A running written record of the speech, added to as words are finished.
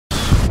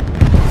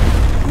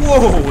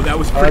Whoa, that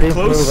was pretty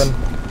close.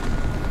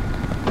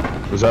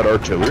 Was that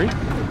artillery?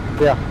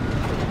 Yeah.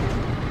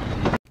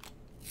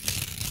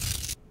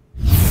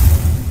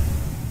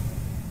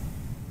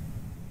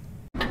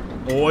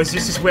 Oh,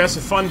 this is where the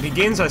fun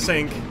begins, I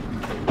think.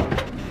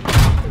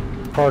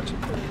 Part.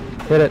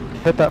 Hit it.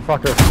 Hit that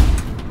fucker.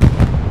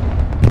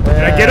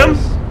 Did I get him?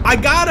 I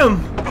got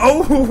him!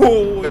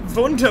 Oh,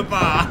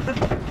 wunderbar!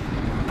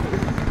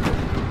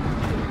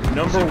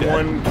 Number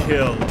 1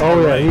 kill.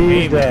 Oh yeah,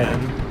 he's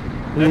dead.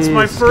 That's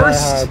my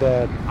first.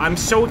 I'm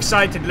so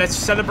excited. Let's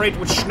celebrate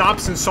with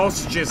schnapps and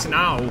sausages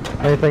now.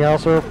 Anything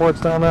else that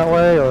reports down that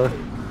way, or?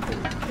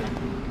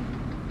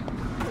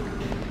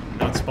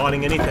 Not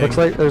spotting anything. Looks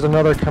like there's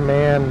another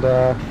command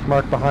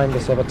marked behind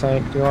us of a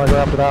tank. Do you want to go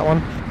after that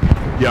one?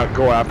 Yeah,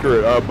 go after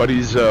it.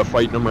 Buddy's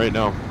fighting him right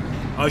now.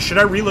 Should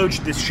I reload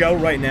this shell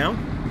right now?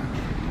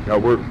 Yeah,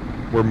 we're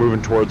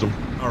moving towards him.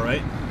 All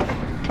right.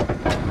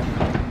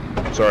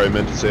 Sorry, I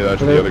meant to say that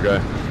to the other guy.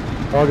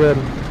 All good.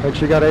 Make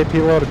sure you got AP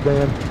loaded,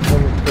 Dan.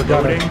 We're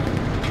gunning.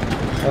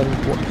 And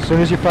as soon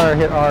as you fire,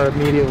 hit R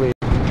immediately.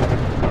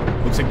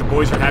 Looks like the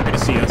boys are happy to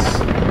see us.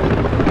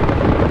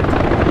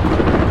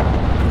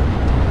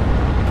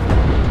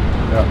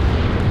 Yeah.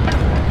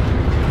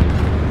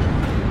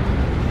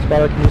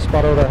 Spotter, can you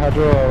spot over that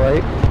hydro all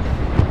right?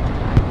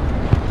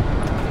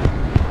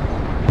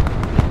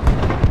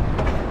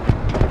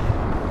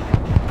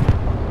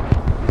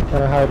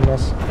 Kind of hiding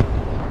us.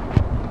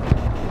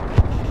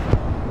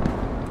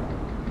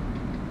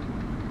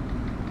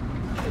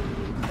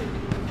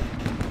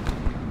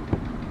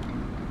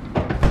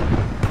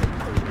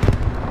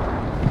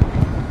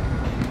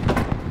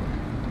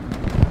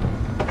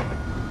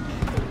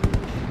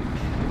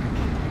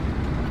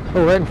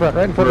 Oh, right in front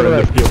of the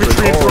red.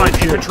 Infantry in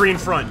front, infantry in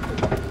front.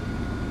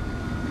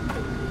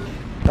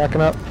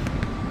 Backing up.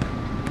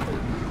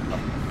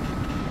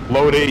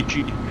 Load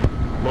HE.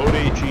 Load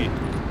HE.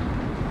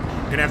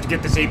 Gonna have to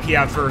get this AP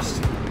out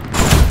first.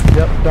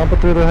 Yep, dump it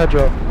through the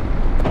hedgerow.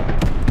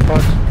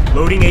 Punch.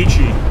 Loading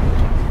HE.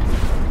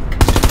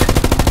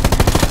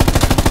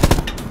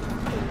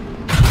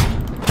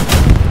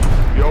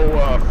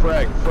 Yo,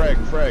 frag.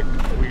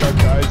 We got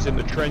guys in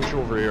the trench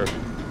over here.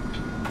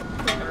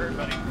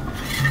 Everybody.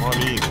 On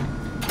E.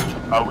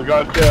 We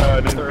got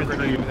an infantry over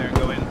there and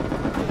go in.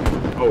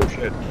 Oh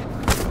shit.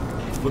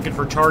 Looking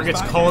for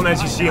targets. Call them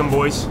as you see them,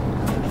 boys.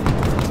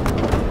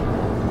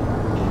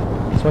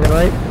 Swinging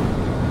right.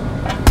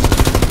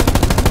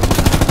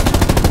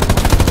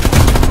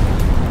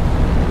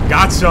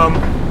 Got some.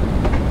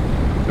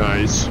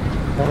 Nice.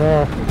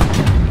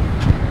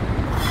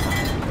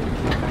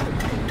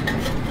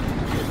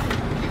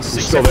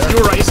 Six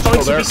Fury is going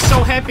to be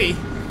so happy.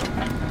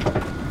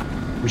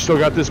 We still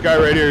got this guy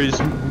right here. He's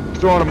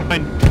throwing a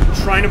mine.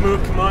 Trying to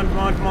move. Come on.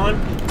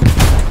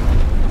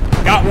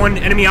 Got one.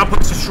 Enemy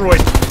outpost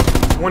destroyed.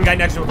 One guy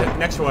next to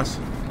us.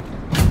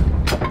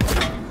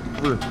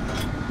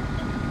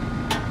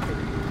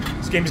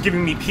 This game is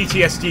giving me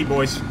PTSD,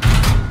 boys.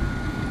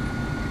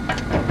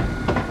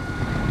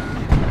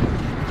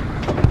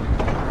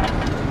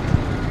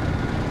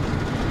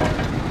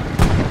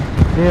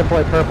 You need to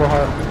play Purple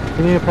Heart.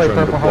 You need to play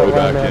Purple Heart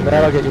right, man.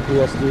 That'll get you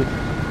PSD.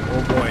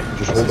 Oh boy.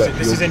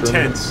 This is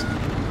intense.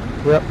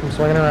 Yep, I'm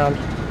swinging around.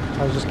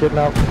 I was just getting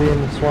out from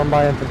being swarmed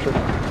by infantry.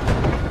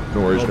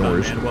 No worries, no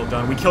worries. Man, well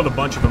done. We killed a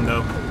bunch of them,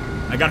 though.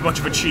 I got a bunch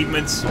of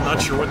achievements. I'm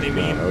not sure what they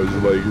mean. I was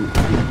like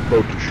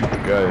about to shoot the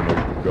guy and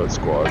I got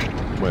squashed.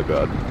 My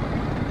bad.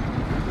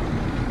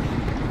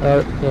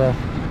 Yeah.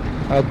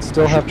 I'd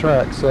still have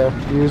tracks, so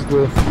use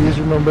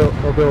your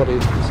mobility.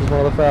 This is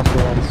one of the faster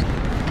ones.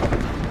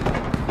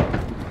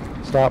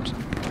 Stopped.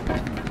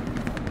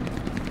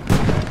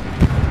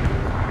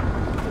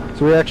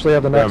 So we actually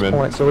have the next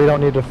point, so we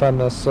don't need to defend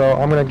this. So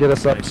I'm going to get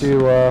us up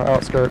to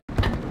outskirt.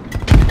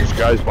 There's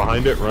guys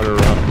behind it running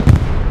around.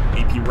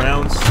 AP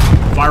rounds.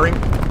 Firing.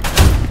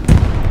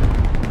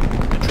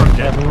 The truck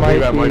dead.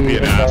 That might be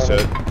an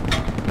asset.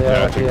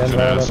 Yeah, I think it's an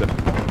asset.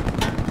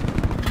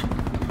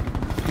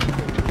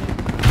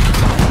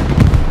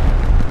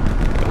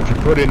 If you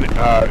put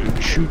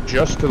in, shoot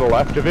just to the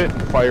left of it,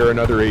 fire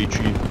another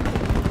HE.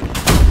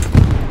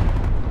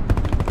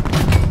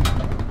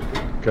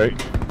 Okay.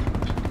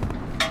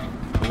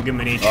 We'll give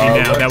him an HE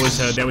now. That was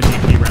an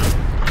EP round.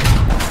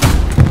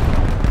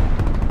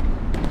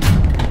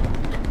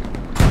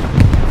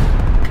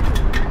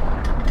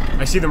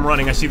 I see them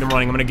running. I'm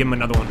gonna give him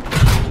another one.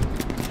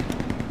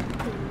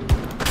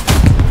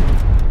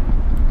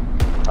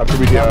 After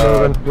we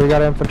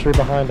got infantry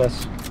behind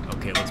us.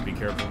 Okay, let's be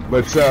careful.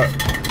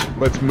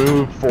 Let's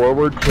move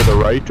forward to the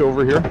right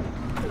over here.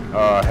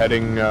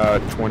 Heading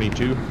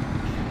 22.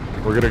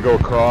 We're gonna go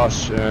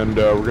across, and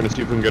we're gonna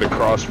see if we can get a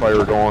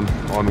crossfire going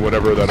on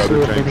whatever that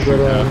other tank's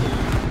shooting at.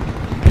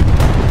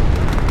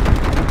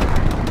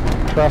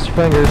 Cross your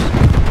fingers.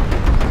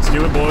 Let's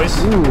do it, boys.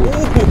 Ooh.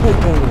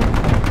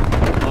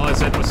 Oh,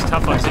 that was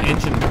tough on the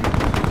engine.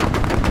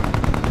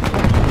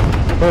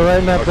 We're right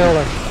in that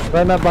building.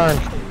 Right in that barn.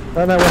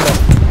 Right in that window.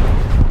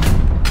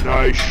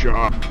 Nice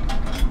shot.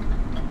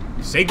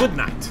 Say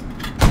goodnight.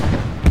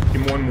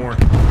 one more.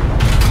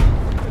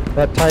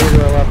 That tiger to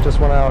the left just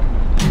went out.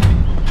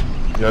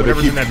 Yeah,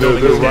 Whatever's in that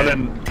building they're is dead.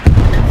 running.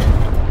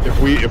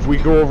 If we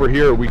go over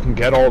here, we can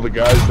get all the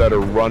guys that are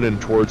running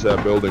towards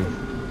that building.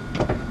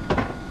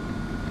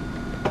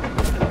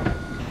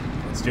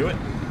 Let's do it.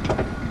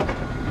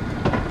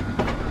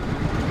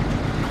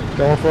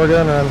 Going for a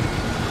gun run.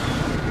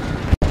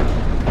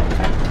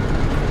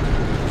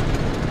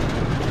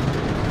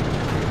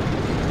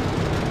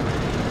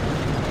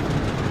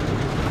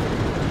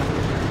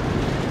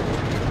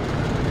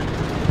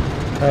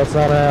 That's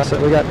not an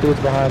asset. We got dudes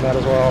behind that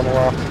as well on the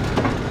left.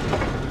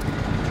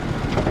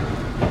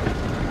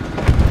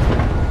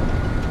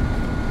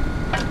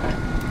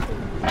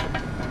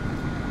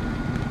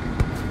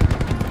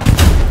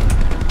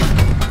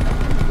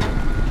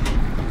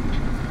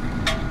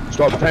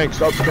 Stop the tank!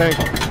 Stop the tank!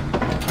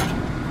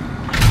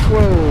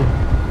 Whoa!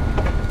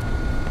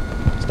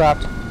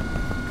 Stopped.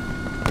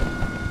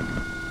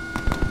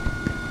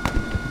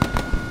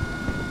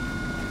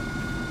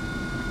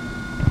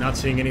 Not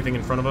seeing anything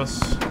in front of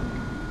us.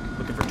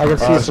 Looking for I can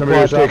trucks. see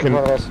supply drop in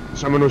front of us.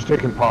 Someone was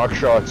taking pock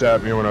shots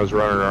at me when I was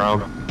running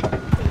around.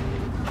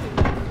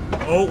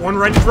 Oh, one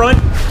right in front.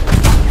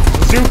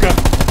 Bazooka.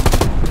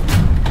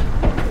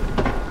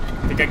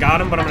 I think I got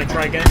him, but I'm gonna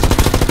try again. He's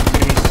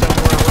gonna be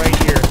somewhere right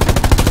here.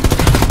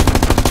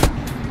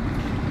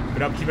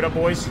 Keep it up,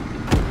 boys.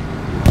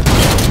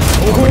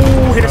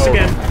 Oh, hit us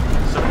again.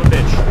 Son of a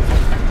bitch.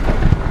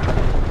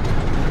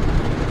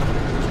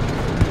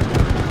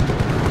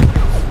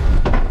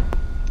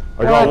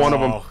 I got one of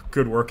them. Oh,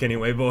 good work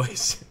anyway,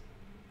 boys.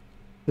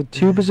 Did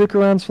 2 bazooka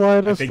rounds fly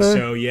at us I think there?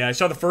 so, yeah. I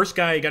saw the first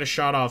guy, he got a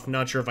shot off. I'm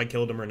not sure if I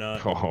killed him or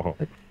not. Oh.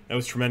 That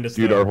was tremendous,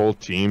 Dude, though. our whole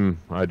team,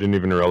 I didn't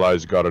even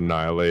realize, got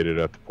annihilated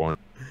at the point.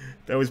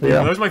 That was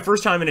beautiful. That was my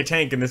first time in a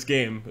tank in this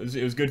game.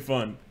 It was good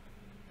fun.